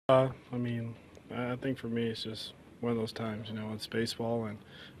I mean, I think for me it's just one of those times. It's baseball, and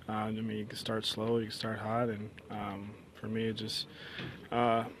I mean, you can start slow, you can start hot, and for me it just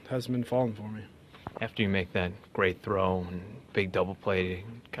hasn't been falling for me. After you make that great throw and big double play to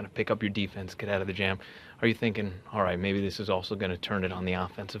kind of pick up your defense, get out of the jam, are you thinking, all right, maybe this is also going to turn it on the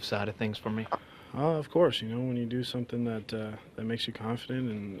offensive side of things for me? Of course, when you do something that makes you confident,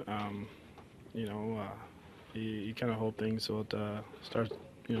 and you know, you kind of hope things will start,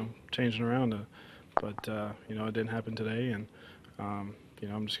 changing around. It didn't happen today, and I'm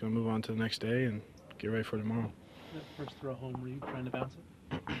just going to move on to the next day and get ready for tomorrow. That first throw home, were you trying to bounce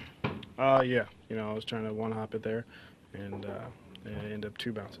it? Yeah. I was trying to one hop it there, and it ended up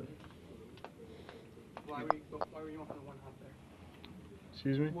two bouncing. Why were you going for the one hop there?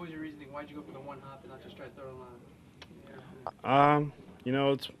 Excuse me? What was your reasoning? Why'd you go for the one hop and not just try to throw it on?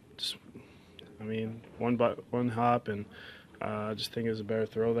 It's just, one hop, and I just think it was a better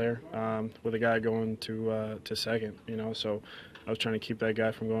throw there with a guy going to second. So I was trying to keep that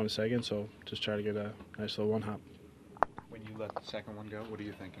guy from going to second, so just try to get a nice little one hop. When you let the second one go, what are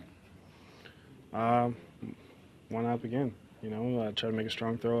you thinking? One hop again. Try to make a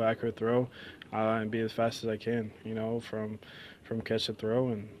strong throw, accurate throw, and be as fast as I can. From catch to throw,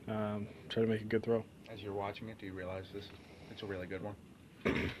 and try to make a good throw. As you're watching it, do you realize it's a really good one?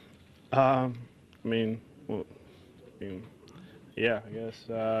 Yeah, I guess.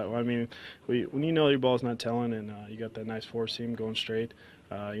 When you know your ball's not telling, and you got that nice four seam going straight,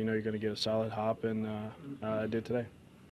 you're going to get a solid hop, and I did today.